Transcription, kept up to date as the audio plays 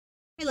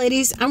Hey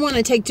ladies, I want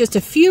to take just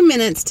a few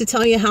minutes to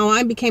tell you how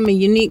I became a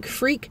Younique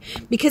freak,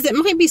 because it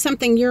might be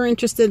something you're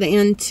interested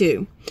in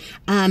too.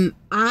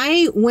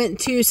 I went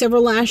to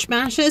several lash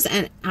bashes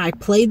and I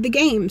played the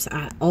games.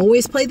 I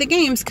always play the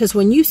games because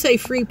when you say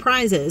free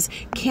prizes,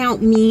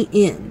 count me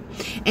in.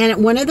 And at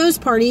one of those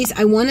parties,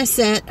 I won a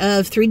set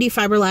of 3D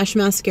fiber lash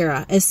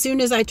mascara. As soon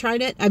as I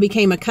tried it, I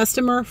became a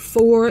customer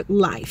for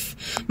life.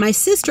 My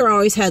sister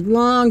always had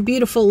long,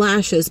 beautiful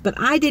lashes, but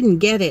I didn't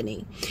get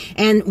any.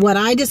 And what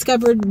I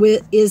discovered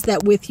is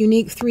that with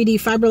Younique 3D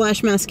fiber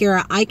lash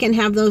mascara, I can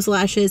have those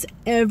lashes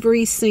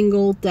every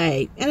single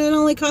day. And it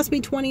only cost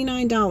me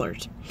 $29.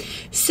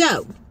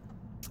 So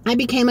I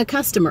became a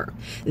customer.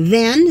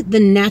 Then the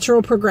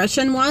natural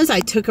progression was I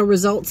took a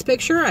results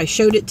picture. I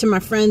showed it to my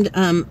friend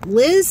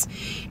Liz,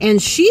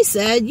 and she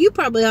said, you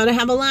probably ought to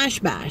have a lash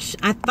bash.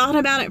 I thought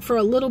about it for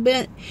a little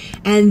bit,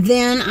 and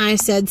then I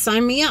said,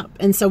 sign me up.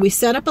 And so we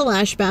set up a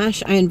lash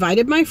bash. I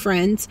invited my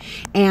friends,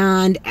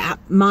 and at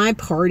my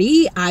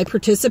party, I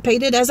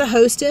participated as a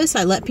hostess.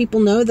 I let people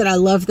know that I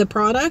love the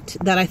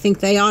product, that I think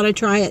they ought to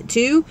try it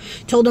too.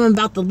 Told them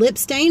about the lip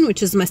stain,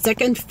 which is my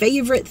second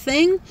favorite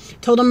thing.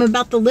 Told them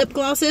about the lip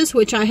gloss,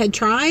 which I had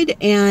tried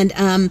and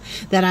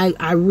that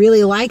I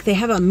really like. They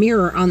have a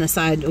mirror on the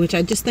side, which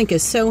I just think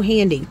is so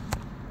handy.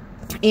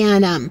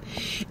 And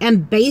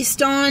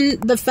based on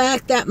the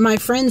fact that my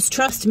friends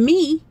trust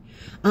me,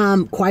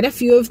 quite a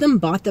few of them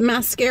bought the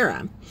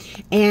mascara.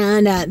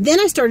 And then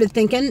I started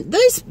thinking,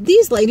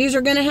 these ladies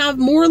are going to have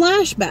more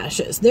lash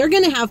bashes. They're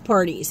going to have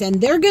parties and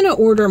they're going to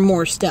order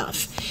more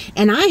stuff.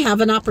 And I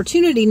have an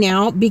opportunity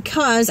now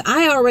because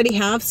I already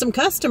have some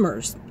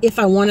customers if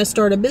I want to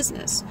start a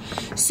business.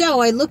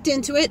 So I looked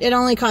into it. It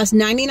only cost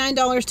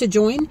 $99 to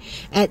join.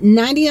 At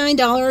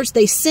 $99,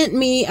 they sent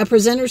me a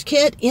presenter's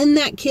kit. In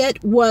that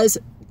kit was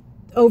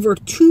over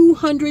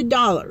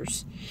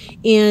 $200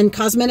 in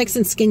cosmetics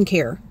and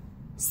skincare.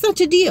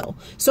 Such a deal.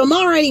 So I'm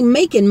already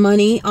making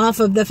money off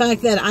of the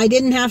fact that I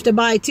didn't have to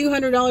buy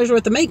 $200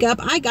 worth of makeup.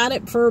 I got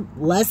it for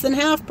less than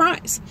half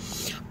price.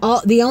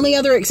 The only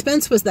other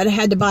expense was that I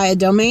had to buy a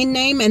domain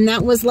name, and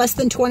that was less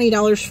than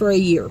 $20 for a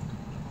year.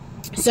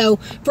 So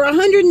for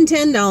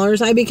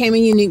 $110, I became a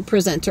Younique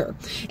presenter,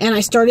 and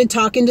I started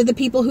talking to the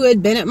people who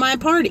had been at my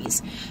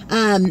parties,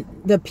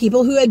 the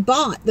people who had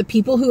bought, the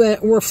people who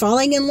were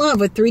falling in love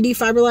with 3D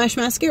fiber lash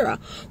mascara.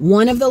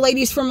 One of the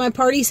ladies from my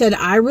party said,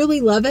 I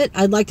really love it.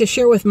 I'd like to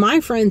share with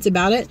my friends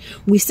about it.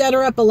 We set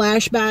her up a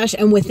lash bash,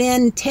 and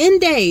within 10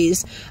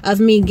 days of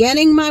me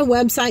getting my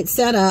website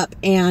set up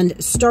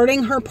and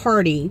starting her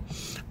party,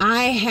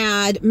 I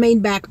had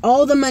made back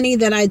all the money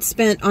that I'd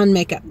spent on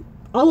makeup.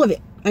 All of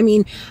it. I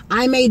mean,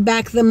 I made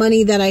back the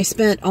money that I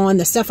spent on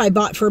the stuff I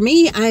bought for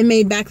me. I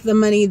made back the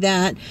money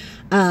that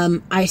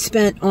I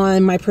spent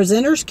on my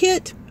presenter's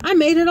kit. I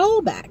made it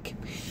all back.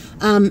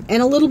 And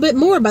a little bit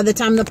more by the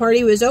time the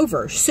party was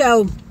over.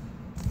 So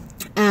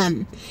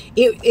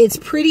it's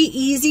pretty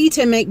easy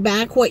to make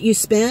back what you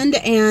spend.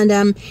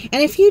 And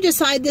if you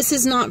decide this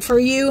is not for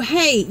you,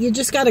 hey, you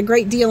just got a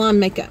great deal on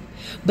makeup.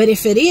 But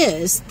if it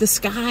is, the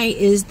sky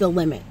is the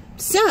limit.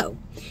 So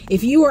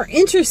if you are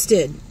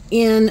interested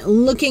in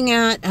looking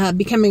at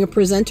becoming a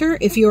presenter,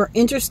 if you're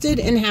interested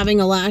in having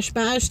a lash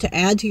bash to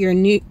add to your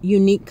new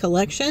Younique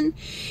collection,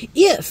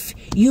 if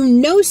you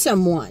know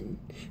someone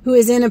who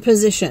is in a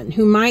position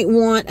who might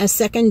want a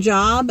second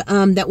job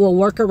that will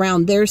work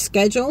around their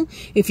schedule,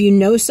 if you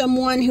know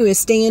someone who is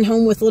staying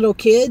home with little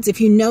kids, if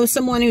you know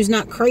someone who's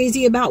not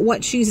crazy about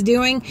what she's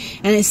doing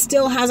and it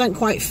still hasn't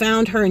quite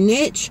found her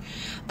niche,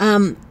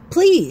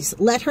 please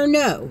let her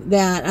know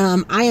that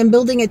I am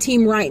building a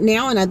team right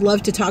now, and I'd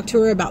love to talk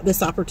to her about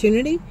this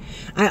opportunity.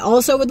 I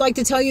also would like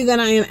to tell you that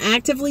I am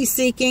actively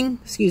seeking,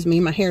 excuse me,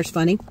 my hair's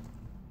funny.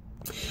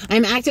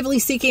 I'm actively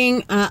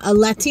seeking a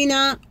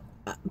Latina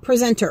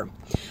presenter.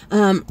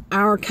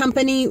 Our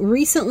company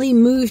recently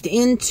moved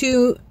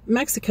into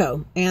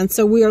Mexico, and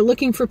so we are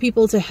looking for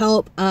people to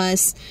help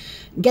us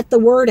get the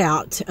word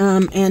out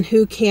and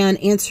who can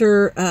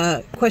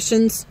answer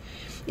questions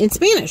in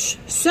Spanish.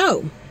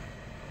 So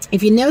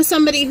if you know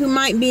somebody who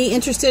might be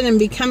interested in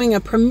becoming a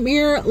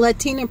premier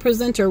Latina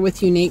presenter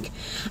with Younique,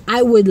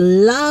 I would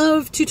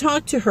love to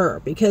talk to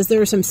her because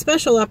there are some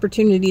special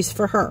opportunities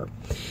for her.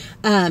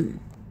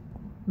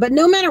 But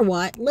no matter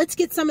what, let's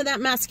get some of that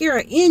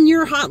mascara in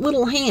your hot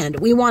little hand.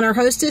 We want our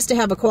hostess to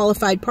have a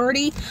qualified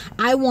party.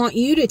 I want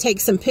you to take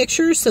some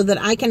pictures so that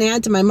I can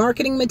add to my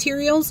marketing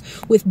materials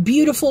with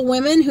beautiful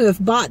women who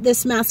have bought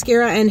this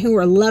mascara and who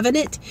are loving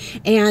it.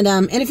 And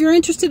if you're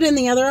interested in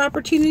the other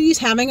opportunities,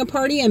 having a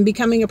party and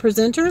becoming a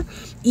presenter,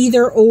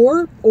 either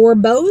or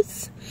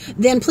both,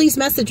 then please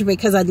message me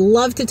because I'd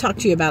love to talk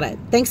to you about it.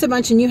 Thanks a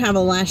bunch, and you have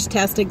a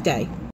lash-tastic day.